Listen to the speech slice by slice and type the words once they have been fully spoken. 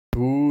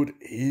Good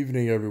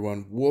evening,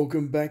 everyone.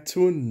 Welcome back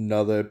to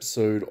another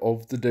episode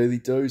of the Daily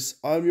Dose.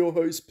 I'm your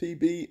host,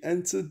 PB,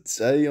 and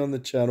today on the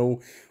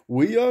channel,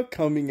 we are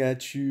coming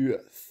at you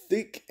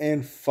thick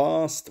and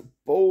fast,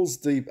 balls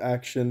deep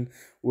action.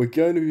 We're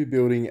going to be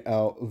building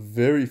our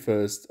very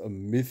first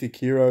mythic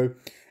hero.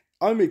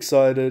 I'm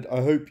excited.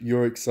 I hope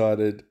you're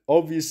excited.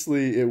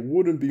 Obviously, it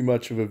wouldn't be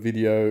much of a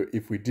video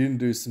if we didn't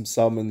do some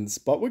summons,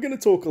 but we're going to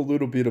talk a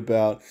little bit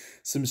about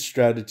some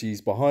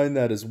strategies behind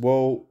that as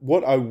well,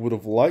 what I would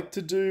have liked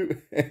to do,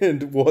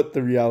 and what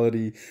the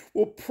reality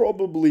will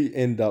probably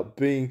end up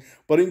being.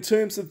 But in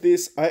terms of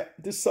this, I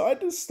decided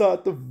to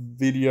start the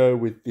video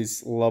with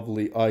this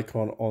lovely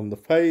icon on the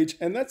page,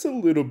 and that's a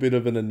little bit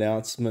of an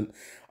announcement.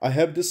 I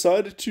have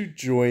decided to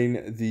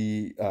join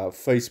the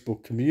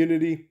Facebook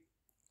community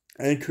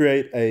and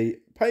create a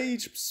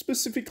page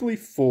specifically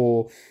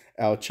for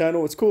our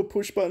channel. It's called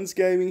Push Buttons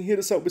Gaming. Hit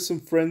us up with some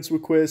friends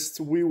requests.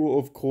 We will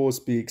of course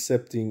be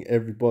accepting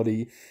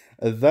everybody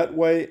that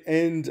way,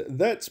 and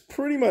that's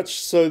pretty much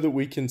so that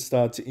we can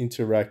start to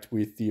interact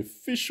with the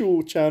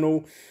official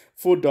channel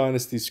for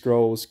Dynasty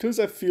Scrolls, because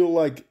I feel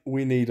like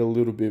we need a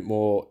little bit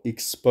more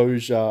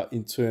exposure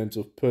in terms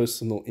of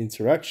personal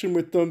interaction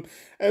with them,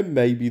 and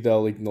maybe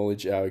they'll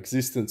acknowledge our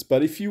existence.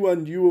 But if you are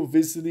new or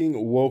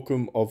visiting,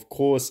 welcome of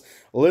course.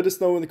 Let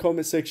us know in the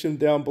comment section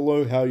down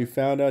below how you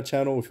found our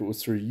channel, if it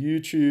was through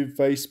YouTube,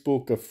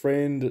 Facebook, a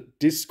friend,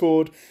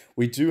 Discord.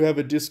 We do have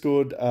a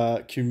Discord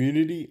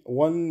community,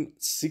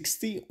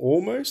 160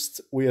 almost.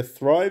 We are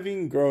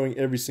thriving, growing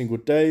every single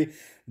day.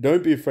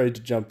 Don't be afraid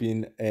to jump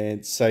in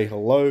and say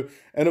hello.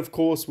 And of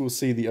course, we'll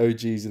see the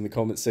OGs in the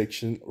comment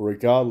section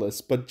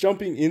regardless. But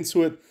jumping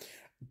into it,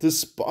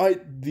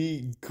 despite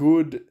the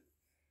good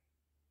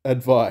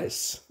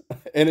advice,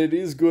 and it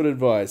is good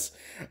advice,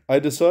 I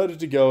decided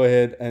to go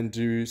ahead and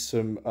do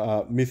some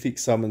Mythic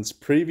Summons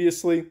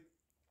previously,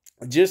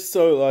 just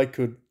so I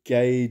could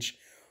gauge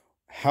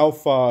how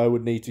far I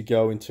would need to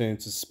go in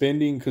terms of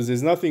spending, because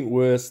there's nothing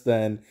worse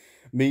than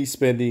me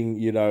spending,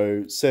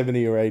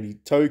 70 or 80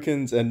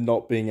 tokens and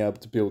not being able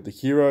to build the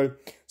hero.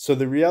 So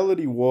the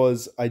reality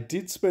was I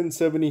did spend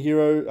 70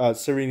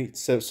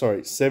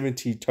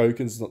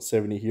 tokens, not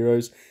 70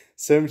 heroes,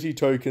 70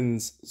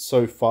 tokens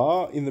so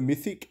far in the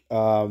Mythic.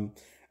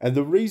 And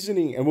the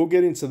reasoning, and we'll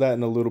get into that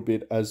in a little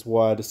bit as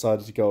why I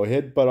decided to go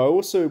ahead, but I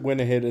also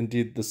went ahead and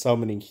did the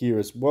summoning here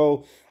as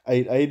well,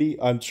 880.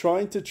 I'm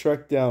trying to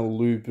track down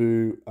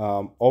Lubu.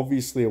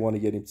 Obviously, I want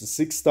to get into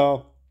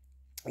 6-star.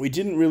 We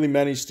didn't really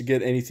manage to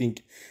get anything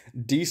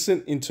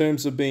decent in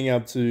terms of being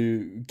able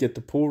to get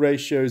the pull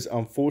ratios,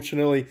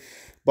 unfortunately.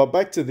 But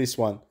back to this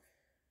one,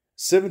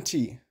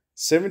 70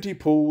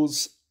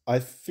 pulls. I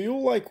feel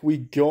like we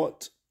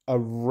got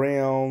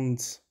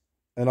around,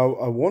 and I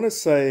want to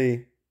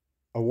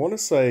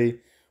say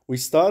we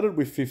started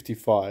with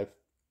 55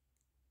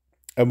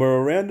 and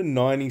we're around a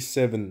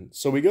 97.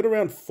 So we got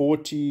around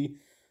 40,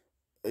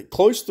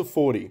 close to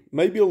 40,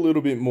 maybe a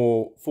little bit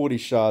more, 40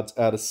 shards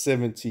out of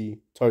 70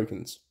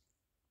 tokens,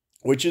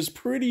 which is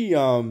pretty,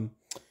 it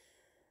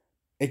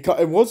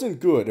wasn't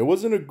good. It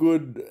wasn't a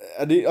good,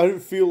 I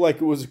don't feel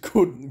like it was a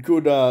good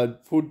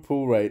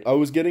pull rate. I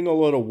was getting a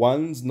lot of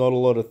ones, not a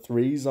lot of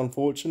threes,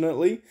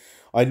 unfortunately.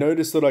 I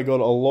noticed that I got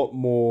a lot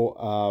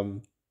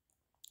more,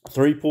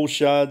 3 pull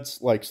shards,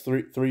 like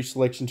three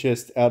selection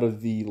chests out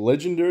of the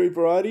legendary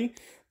variety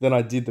than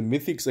I did the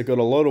mythics. I got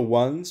a lot of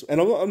ones,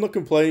 and I'm not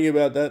complaining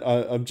about that.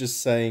 I'm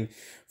just saying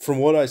from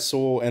what I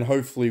saw, and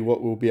hopefully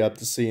what we'll be able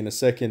to see in a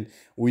second,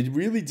 we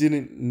really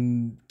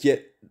didn't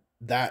get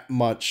that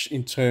much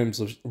in terms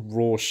of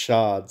raw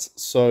shards.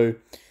 So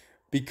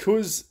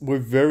because we're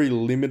very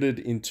limited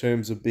in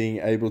terms of being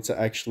able to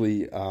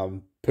actually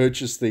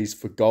purchase these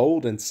for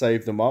gold and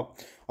save them up,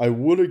 I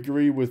would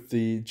agree with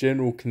the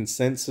general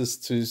consensus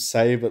to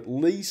save at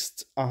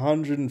least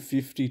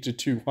 150 to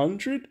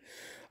 200,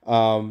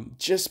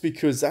 just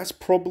because that's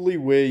probably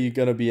where you're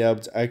going to be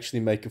able to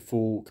actually make a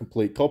full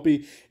complete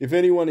copy. If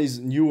anyone is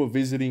new or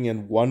visiting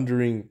and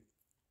wondering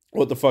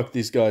what the fuck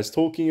this guy's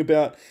talking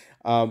about,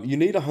 you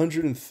need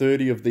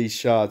 130 of these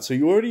shards, so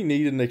you already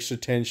need an extra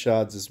 10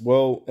 shards as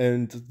well,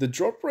 and the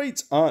drop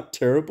rates aren't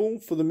terrible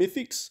for the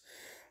mythics.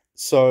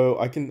 So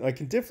I can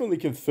definitely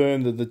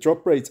confirm that the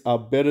drop rates are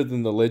better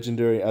than the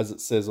legendary, as it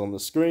says on the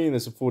screen.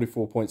 There's a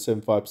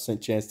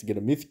 44.75% chance to get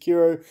a mythic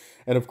hero,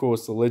 and of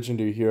course the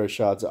legendary hero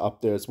shards are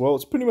up there as well.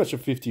 It's pretty much a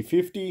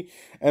 50-50,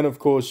 and of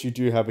course you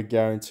do have a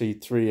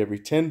guaranteed 3 every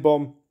 10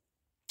 bomb,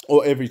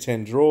 or every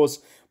 10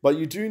 draws, but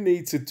you do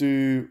need to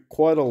do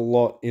quite a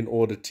lot in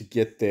order to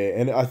get there.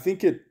 And I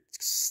think it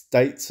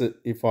states it,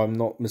 if I'm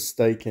not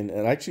mistaken,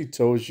 it actually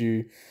tells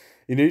you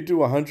you need to do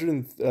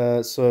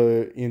 100,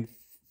 so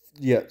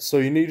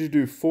you need to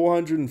do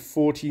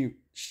 440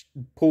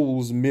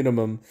 pulls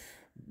minimum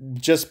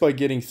just by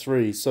getting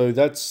 3. So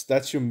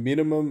that's your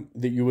minimum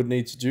that you would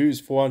need to do,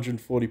 is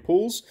 440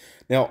 pulls.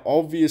 Now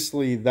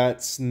obviously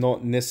that's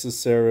not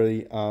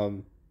necessarily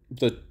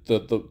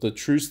the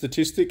true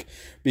statistic,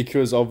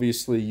 because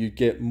obviously you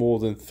get more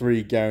than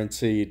 3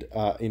 guaranteed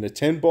in a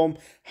 10 bomb.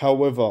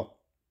 However,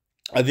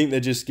 I think they're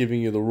just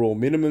giving you the raw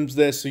minimums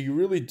there. So you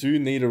really do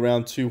need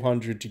around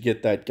 200 to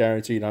get that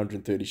guaranteed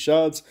 130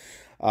 shards,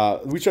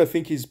 which I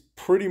think is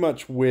pretty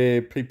much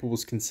where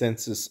people's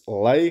consensus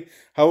lay.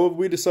 However,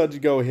 we decided to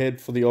go ahead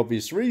for the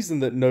obvious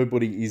reason that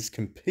nobody is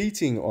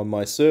competing on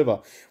my server,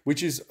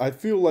 which is, I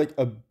feel like,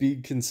 a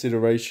big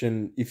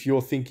consideration if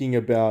you're thinking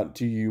about,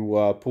 do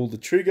you pull the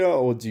trigger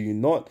or do you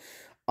not?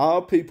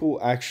 Are people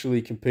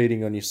actually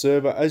competing on your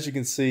server? As you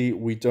can see,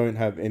 we don't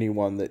have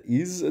anyone that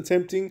is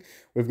attempting.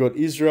 We've got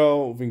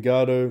Israel,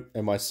 Vingado,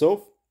 and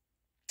myself.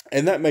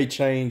 And that may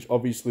change.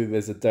 Obviously,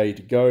 there's a day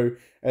to go.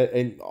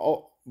 And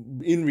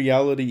in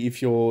reality,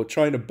 if you're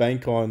trying to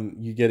bank on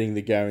you getting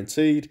the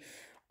guaranteed,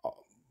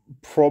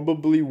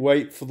 probably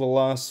wait for the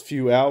last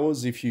few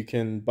hours if you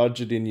can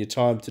budget in your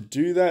time to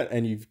do that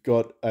and you've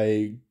got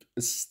a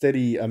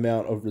steady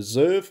amount of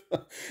reserve.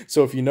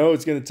 So if you know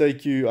it's going to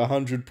take you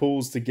 100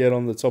 pulls to get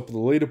on the top of the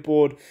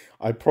leaderboard,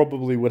 I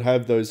probably would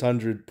have those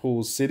 100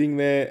 pulls sitting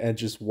there and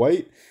just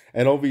wait.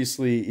 And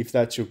obviously, if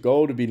that's your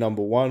goal to be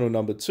number 1 or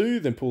number 2,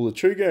 then pull the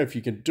trigger if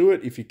you can do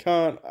it. If you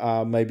can't,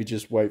 maybe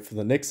just wait for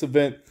the next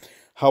event.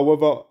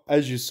 However,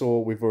 as you saw,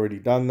 we've already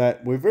done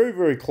that. We're very,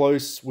 very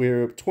close.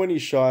 We're 20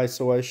 shy,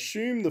 so I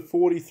assume the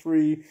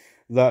 43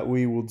 that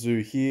we will do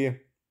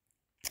here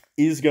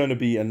is going to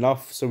be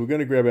enough. So we're going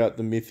to grab out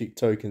the mythic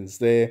tokens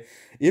there.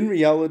 In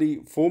reality,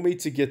 for me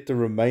to get the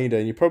remainder,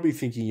 and you're probably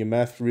thinking your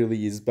math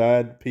really is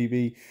bad,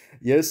 PB.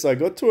 Yes, I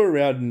got to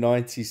around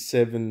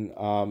 97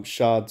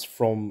 shards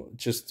from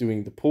just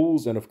doing the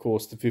pools, and of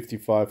course the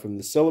 55 from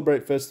the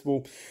Celebrate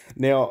Festival.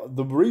 Now,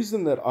 the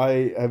reason that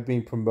I have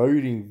been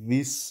promoting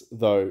this,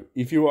 though,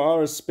 if you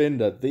are a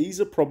spender, these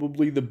are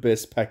probably the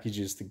best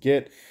packages to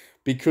get,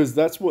 because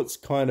that's what's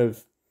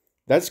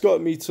that's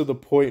got me to the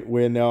point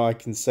where now I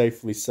can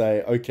safely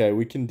say, okay,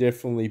 we can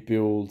definitely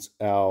build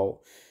our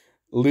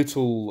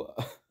little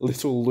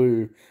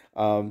Lou.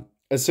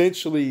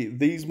 Essentially,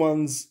 these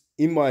ones,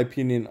 in my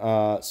opinion,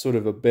 are sort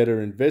of a better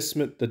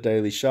investment, the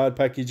daily shard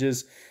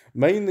packages,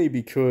 mainly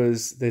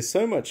because there's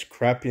so much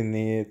crap in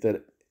there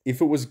that if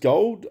it was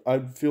gold,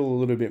 I'd feel a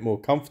little bit more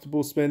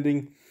comfortable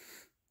spending.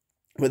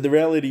 But the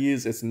reality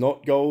is it's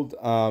not gold.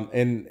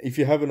 And if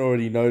you haven't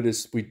already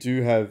noticed, we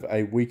do have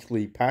a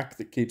weekly pack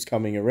that keeps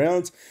coming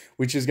around,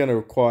 which is going to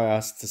require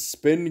us to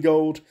spend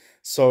gold.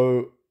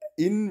 So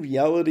in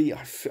reality,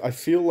 I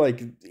feel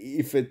like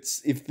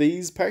if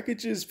these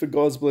packages for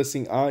God's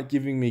blessing aren't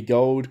giving me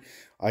gold,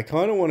 I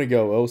kind of want to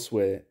go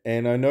elsewhere.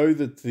 And I know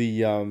the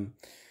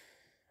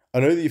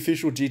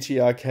official GT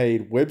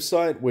Arcade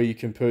website where you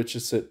can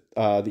purchase it,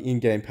 the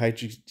in-game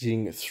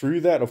packaging through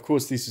that. Of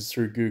course, this is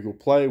through Google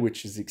Play,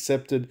 which is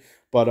accepted.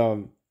 But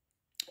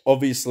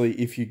obviously,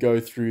 if you go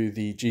through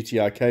the GT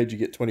Arcade, you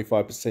get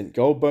 25%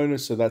 gold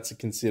bonus, so that's a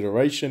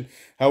consideration.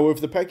 However,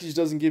 if the package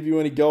doesn't give you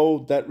any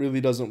gold, that really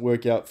doesn't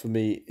work out for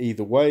me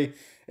either way.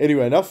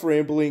 Anyway, enough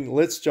rambling.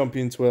 Let's jump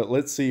into it.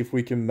 Let's see if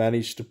we can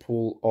manage to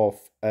pull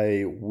off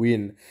a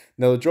win.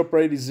 Now, the drop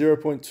rate is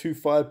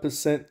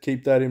 0.25%.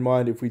 Keep that in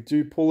mind. If we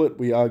do pull it,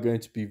 we are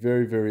going to be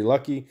very, very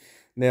lucky.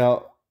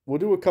 Now, we'll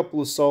do a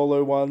couple of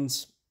solo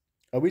ones.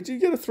 We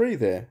did get a 3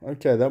 there.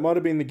 Okay, that might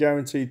have been the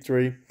guaranteed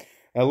 3.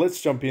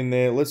 Let's jump in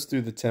there. Let's do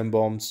the 10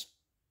 bombs.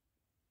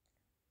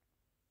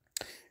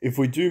 If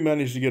we do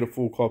manage to get a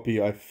full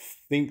copy, I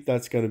think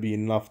that's going to be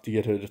enough to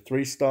get her to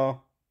 3-star.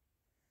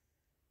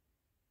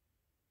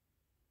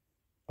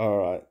 All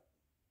right.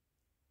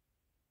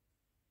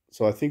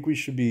 So I think we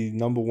should be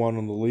number 1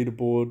 on the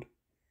leaderboard.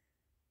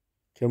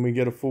 Can we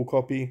get a full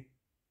copy?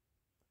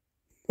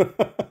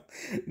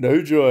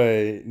 No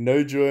joy.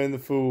 No joy in the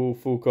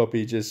full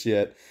copy just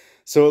yet.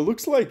 So it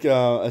looks like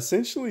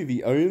essentially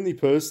the only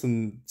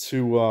person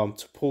to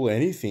pull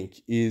anything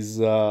is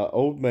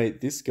old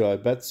mate, this guy,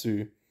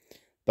 Batu,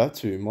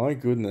 my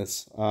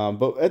goodness.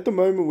 But at the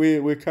moment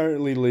we're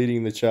currently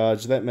leading the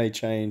charge. That may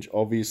change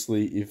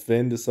obviously if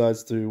Ven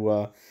decides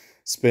to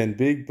spend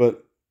big,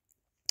 but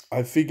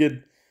I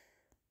figured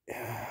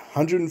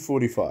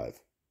 145.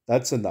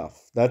 That's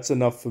enough. That's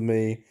enough for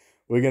me.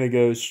 We're going to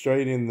go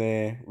straight in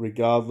there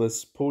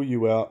regardless, pull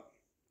you out.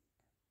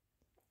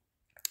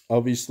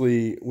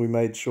 Obviously, we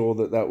made sure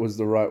that that was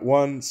the right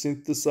one.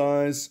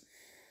 Synthesize.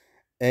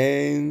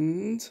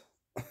 And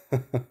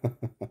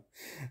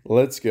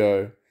let's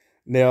go.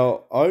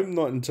 Now, I'm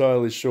not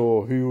entirely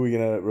sure who we're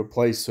going to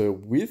replace her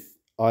with.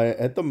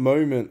 At the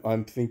moment,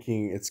 I'm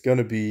thinking it's going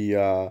to be...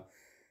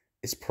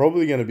 it's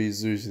probably going to be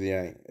Zhu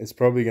Liang. It's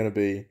probably going to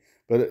be...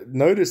 But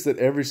notice that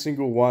every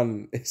single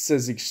one, it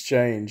says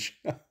exchange.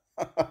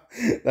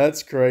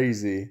 That's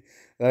crazy.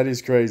 That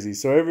is crazy.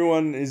 So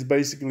everyone is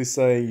basically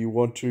saying you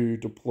want to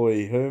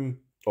deploy him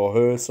or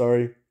her,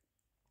 sorry.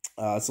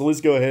 So let's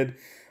go ahead.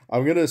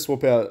 I'm going to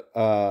swap out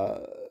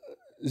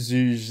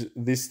Zhuge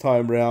this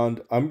time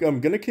round. I'm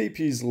going to keep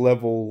his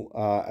level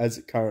as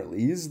it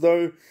currently is,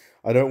 though.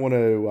 I don't want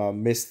to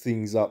mess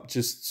things up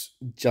just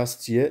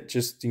yet,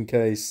 just in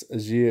case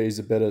Azir is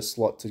a better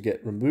slot to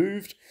get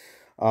removed.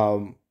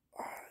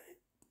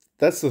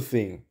 That's the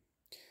thing.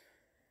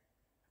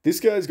 This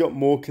guy's got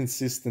more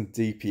consistent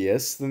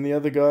DPS than the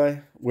other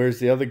guy, whereas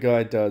the other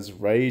guy does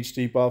rage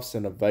debuffs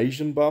and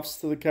evasion buffs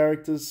to the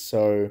characters,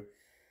 so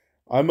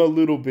I'm a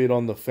little bit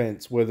on the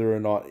fence whether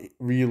or not,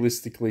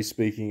 realistically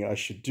speaking, I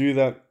should do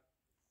that.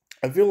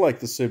 I feel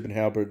like the Serpent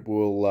Halberd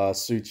will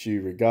suit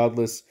you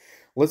regardless.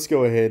 Let's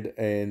go ahead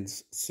and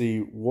see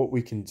what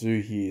we can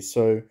do here.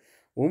 So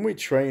when we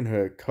train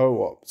her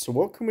co-op, so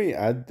what can we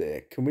add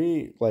there? Can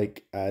we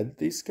like add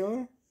this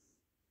guy?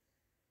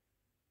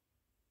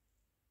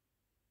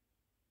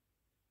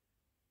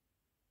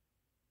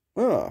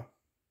 Ah,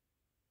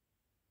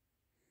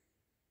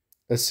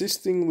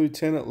 assisting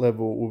lieutenant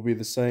level will be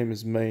the same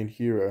as main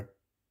hero.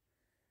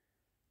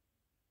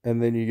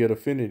 And then you get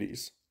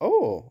affinities.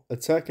 Oh,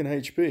 attack and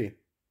HP.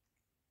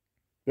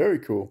 Very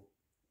cool.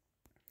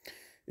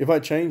 If I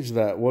change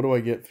that, what do I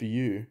get for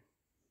you?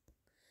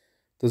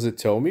 Does it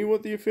tell me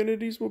what the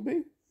affinities will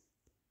be?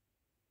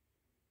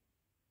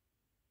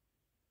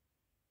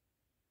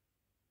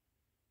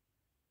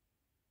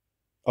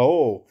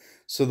 Oh,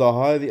 so the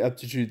higher the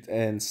aptitude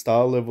and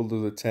star level of the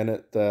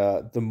lieutenant,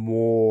 the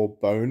more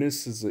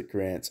bonuses it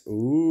grants.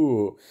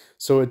 Ooh,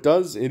 so it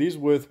is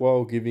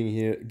worthwhile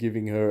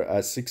giving her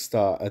a 6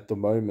 star at the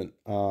moment.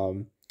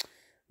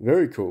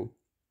 Very cool.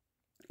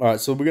 All right,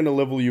 so we're gonna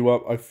level you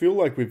up. I feel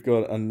like we've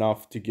got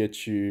enough to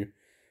get you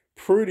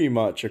pretty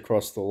much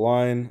across the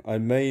line. I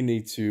may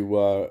need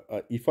to,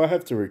 if I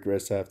have to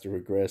regress, I have to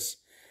regress.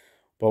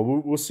 But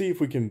we'll see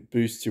if we can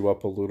boost you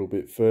up a little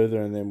bit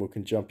further, and then we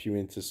can jump you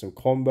into some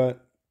combat.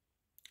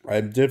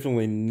 I'm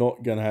definitely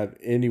not going to have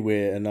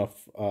anywhere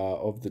enough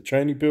of the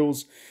training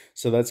pills,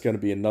 so that's going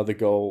to be another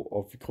goal,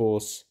 of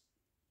course.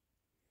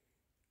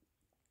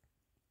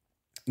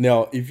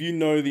 Now, if you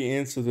know the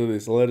answer to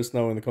this, let us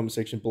know in the comment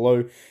section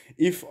below.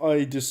 If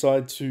I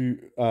decide to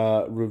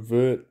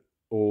revert,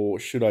 or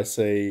should I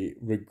say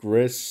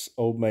regress,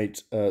 old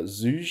mate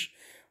Zooj,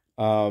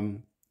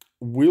 um,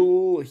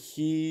 would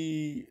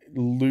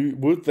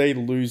they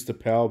lose the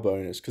power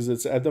bonus? Because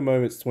it's at the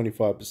moment it's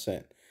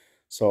 25%.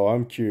 So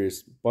I'm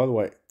curious. By the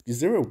way, is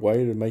there a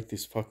way to make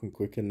this fucking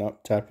quicker?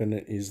 Not tapping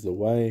it is the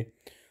way.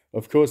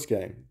 Of course,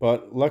 game.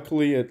 But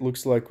luckily it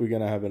looks like we're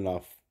gonna have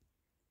enough.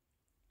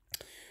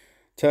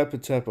 Tapper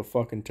tapper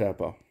fucking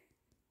tapper.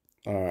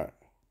 Alright.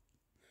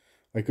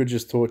 I could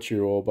just torture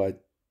you all by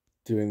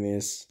doing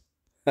this.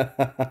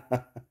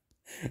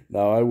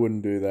 No, I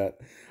wouldn't do that.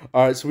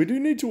 All right, so we do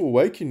need to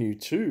awaken you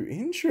too.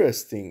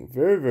 Interesting.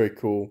 Very, very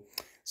cool.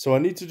 So I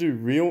need to do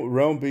real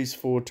realm beast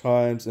 4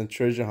 times and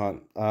treasure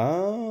hunt.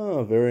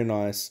 Ah, very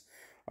nice.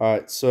 All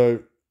right, so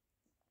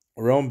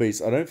realm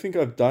beast. I don't think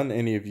I've done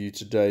any of you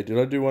today. Did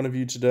I do one of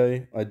you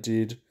today? I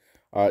did.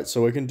 All right,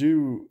 so I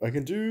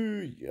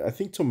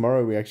think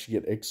tomorrow we actually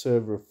get X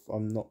server if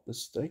I'm not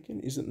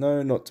mistaken. Is it?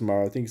 No, not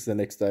tomorrow. I think it's the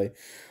next day.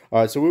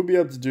 All right, so we'll be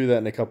able to do that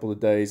in a couple of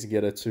days and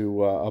get her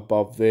to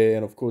above there.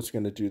 And of course,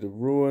 we're going to do the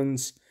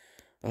ruins.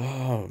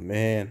 Oh,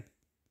 man.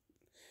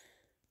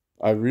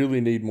 I really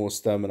need more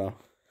stamina.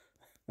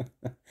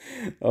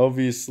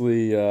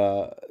 Obviously,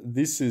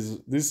 this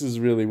is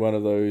really one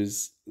of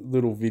those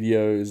little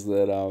videos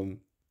that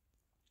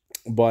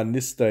by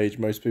this stage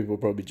most people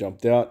probably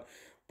jumped out.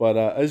 But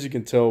as you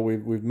can tell,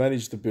 we've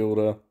managed to build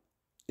her.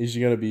 Is she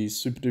going to be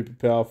super duper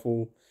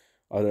powerful?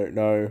 I don't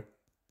know.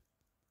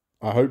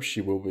 I hope she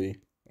will be.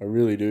 I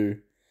really do.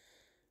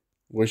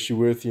 Was she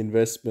worth the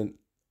investment?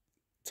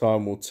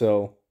 Time will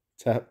tell.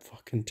 Tap,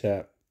 fucking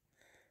tap.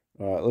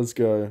 All right, let's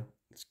go.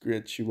 Let's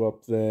get you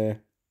up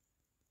there.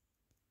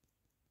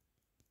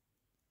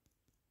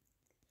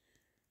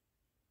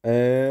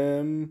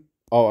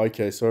 Oh,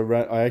 okay. So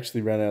I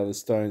actually ran out of the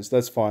stones.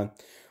 That's fine.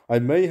 I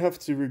may have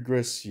to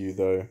regress you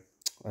though.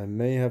 I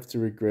may have to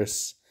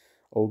regress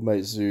old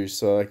mate Zoo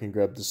so I can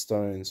grab the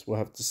stones. We'll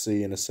have to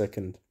see in a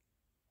second.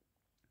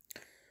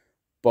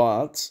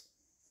 But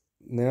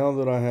now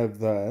that I have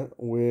that,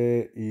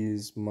 where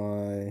is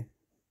my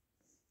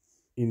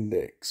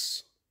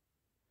index?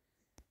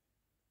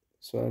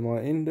 So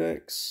my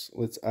index,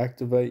 let's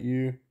activate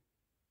you.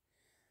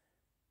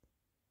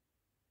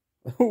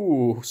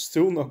 Oh,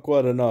 still not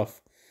quite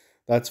enough.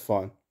 That's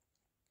fine.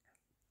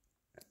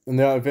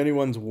 Now, if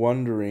anyone's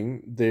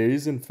wondering, there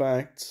is in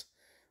fact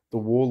the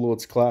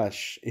Warlords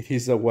Clash. It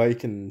is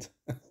awakened.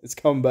 It's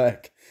come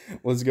back.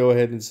 Let's go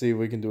ahead and see if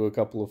we can do a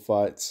couple of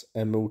fights.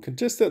 And we'll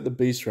test out the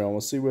Beast Realm. We'll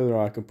see whether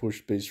I can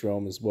push Beast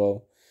Realm as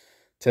well.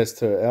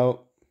 Test her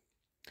out.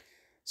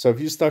 So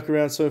if you stuck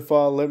around so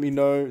far, let me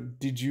know.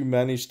 Did you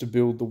manage to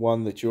build the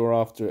one that you're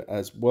after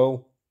as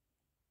well?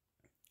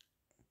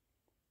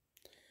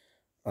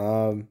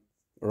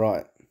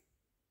 Right.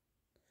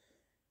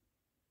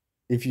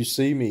 If you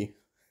see me,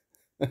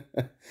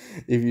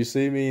 if you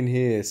see me in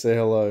here, say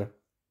hello.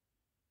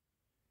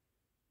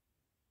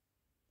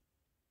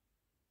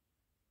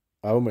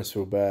 I almost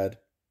feel bad.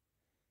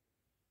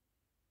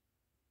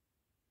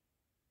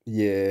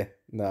 Yeah,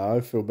 no,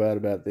 I feel bad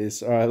about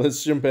this. All right,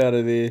 let's jump out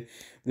of there.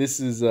 This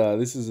is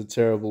a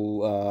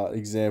terrible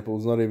example.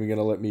 It's not even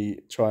gonna let me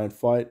try and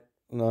fight.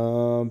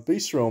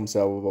 Beast realms,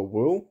 however,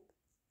 will.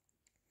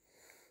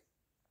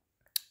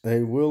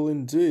 They will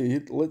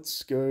indeed.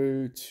 Let's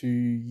go to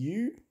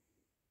you.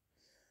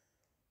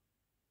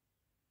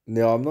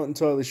 Now, I'm not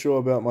entirely sure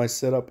about my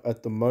setup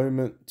at the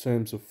moment in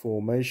terms of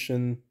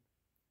formation.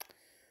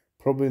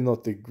 Probably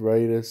not the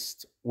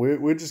greatest.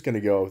 We're just going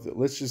to go with it.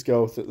 Let's just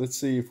go with it. Let's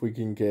see if we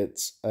can get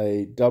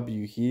a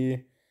W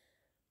here.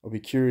 I'll be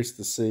curious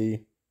to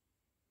see.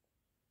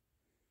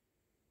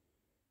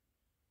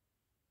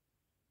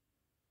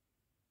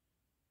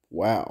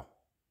 Wow.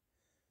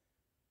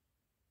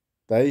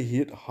 They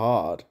hit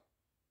hard.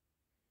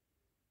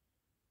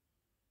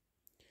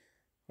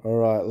 All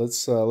right,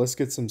 let's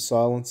get some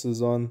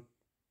silences on.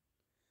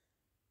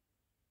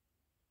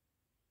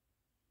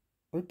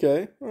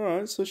 Okay, all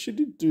right. So she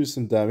did do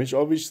some damage.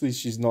 Obviously,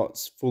 she's not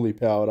fully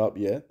powered up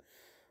yet.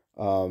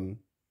 Um,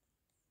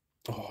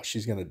 oh,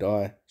 she's gonna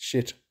die.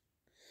 Shit!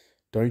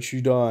 Don't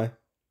you die!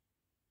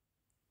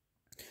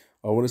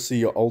 I want to see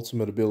your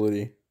ultimate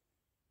ability.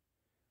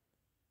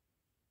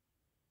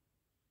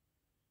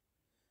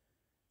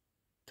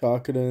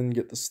 Karkadan,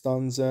 get the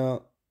stuns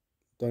out.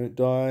 Don't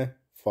die.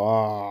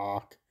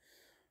 Fuck.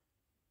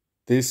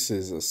 This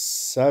is a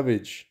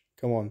savage.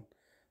 Come on.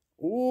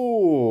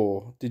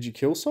 Ooh, did you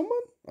kill someone?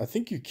 I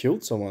think you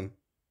killed someone.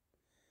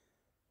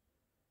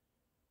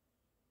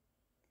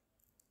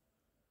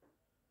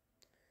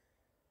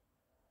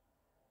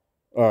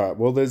 Alright,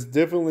 well, there's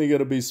definitely going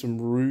to be some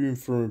room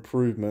for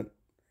improvement.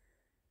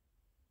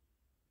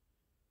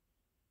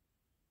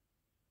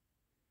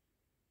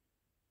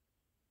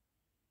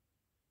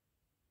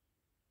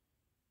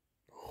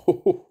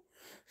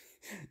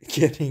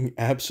 Getting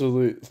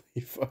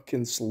absolutely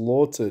fucking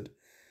slaughtered.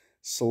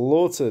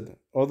 Slaughtered.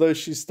 Although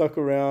she stuck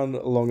around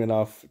long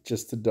enough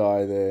just to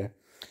die there.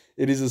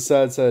 It is a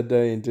sad, sad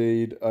day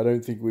indeed. I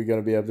don't think we're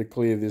going to be able to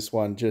clear this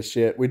one just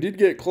yet. We did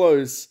get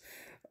close.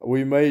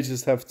 We may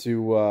just have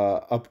to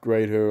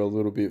upgrade her a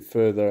little bit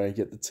further and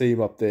get the team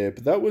up there.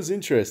 But that was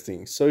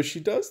interesting. So she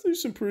does do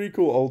some pretty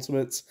cool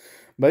ultimates.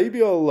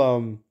 Maybe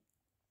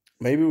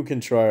maybe we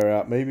can try her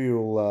out. Maybe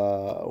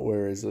we'll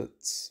where is it?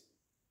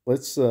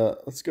 Let's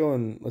go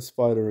and let's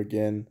fight her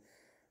again.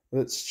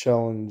 Let's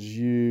challenge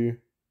you.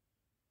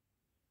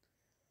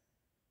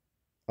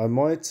 I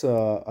might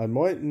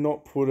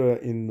not put her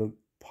in the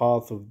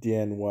path of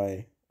Dian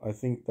Wei. I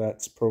think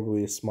that's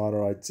probably a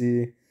smarter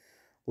idea.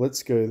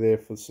 Let's go there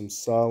for some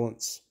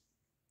silence.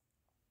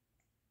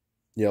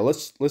 Yeah,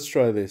 let's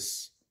try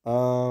this.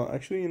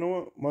 Actually, you know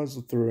what? Might as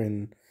well throw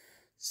in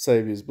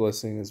Savior's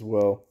Blessing as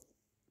well.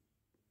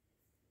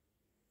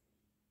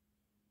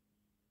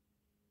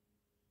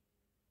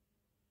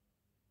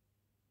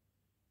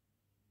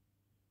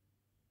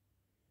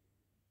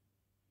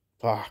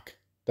 Fuck.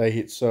 They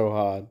hit so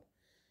hard.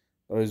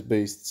 Those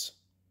beasts.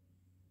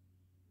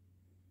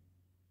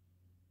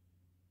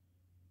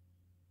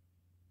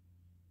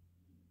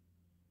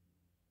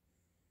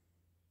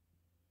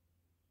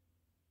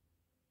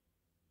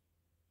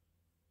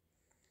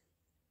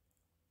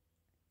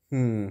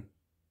 Hmm.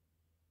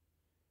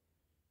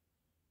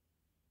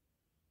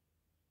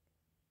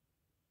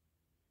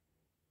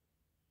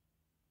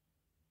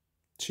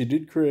 She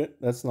did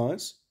crit. That's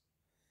nice.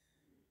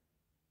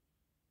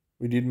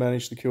 We did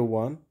manage to kill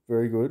one.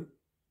 Very good.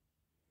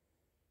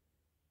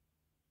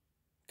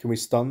 Can we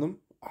stun them?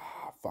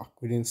 Ah, fuck.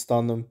 We didn't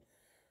stun them.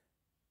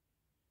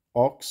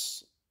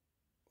 Ox.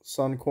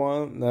 Sun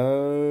Quan.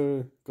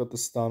 No. Got the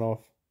stun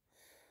off.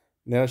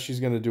 Now she's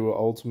going to do her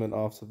ultimate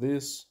after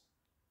this.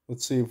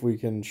 Let's see if we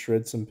can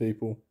shred some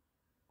people.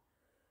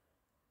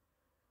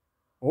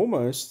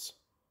 Almost.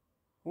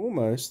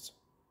 Almost.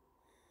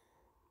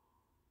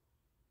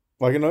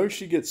 Like, I know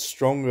she gets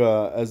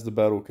stronger as the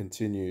battle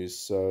continues,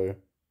 so...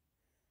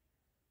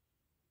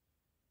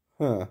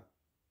 Huh.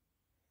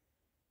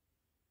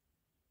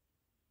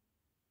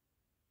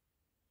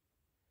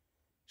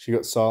 She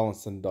got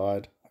silenced and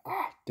died.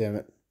 Ah, damn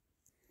it.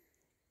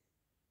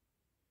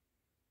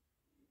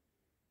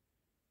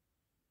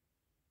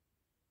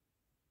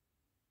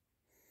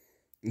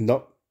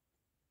 Nope.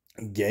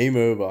 Game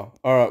over.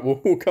 All right,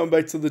 well, we'll come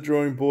back to the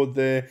drawing board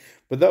there,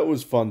 but that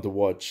was fun to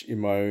watch, in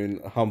my own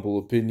humble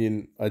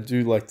opinion. I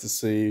do like to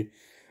see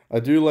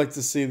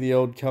the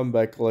old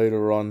comeback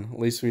later on. At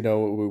least we know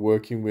what we're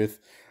working with.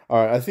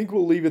 All right, I think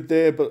we'll leave it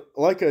there. But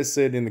like I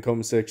said in the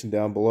comment section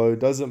down below,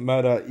 doesn't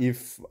matter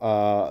if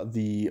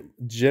the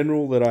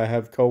general that I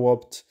have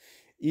co-opted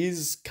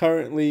is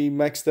currently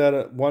maxed out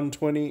at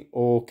 120,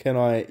 or can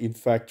I in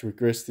fact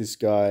regress this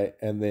guy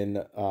and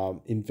then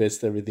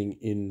invest everything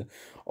in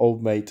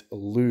old mate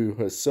Lou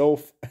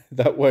herself?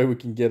 That way we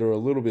can get her a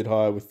little bit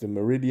higher with the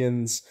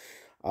meridians.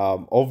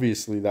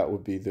 Obviously that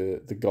would be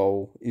the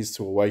goal, is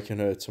to awaken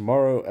her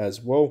tomorrow as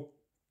well.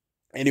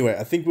 Anyway,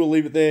 I think we'll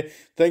leave it there.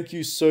 Thank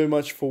you so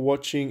much for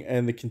watching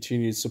and the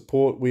continued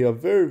support. We are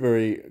very,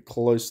 very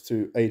close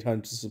to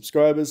 800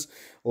 subscribers.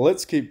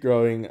 Let's keep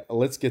growing.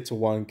 Let's get to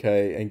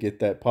 1K and get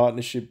that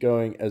partnership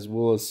going, as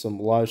well as some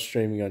live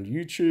streaming on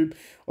YouTube.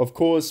 Of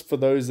course, for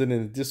those that are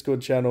in the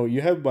Discord channel, you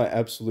have my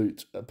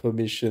absolute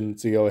permission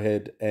to go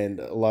ahead and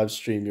live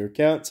stream your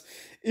accounts.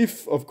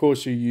 If, of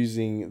course, you're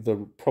using the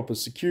proper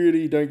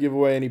security, don't give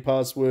away any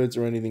passwords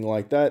or anything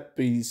like that.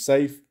 Be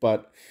safe,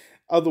 but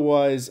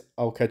otherwise,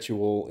 I'll catch you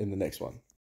all in the next one.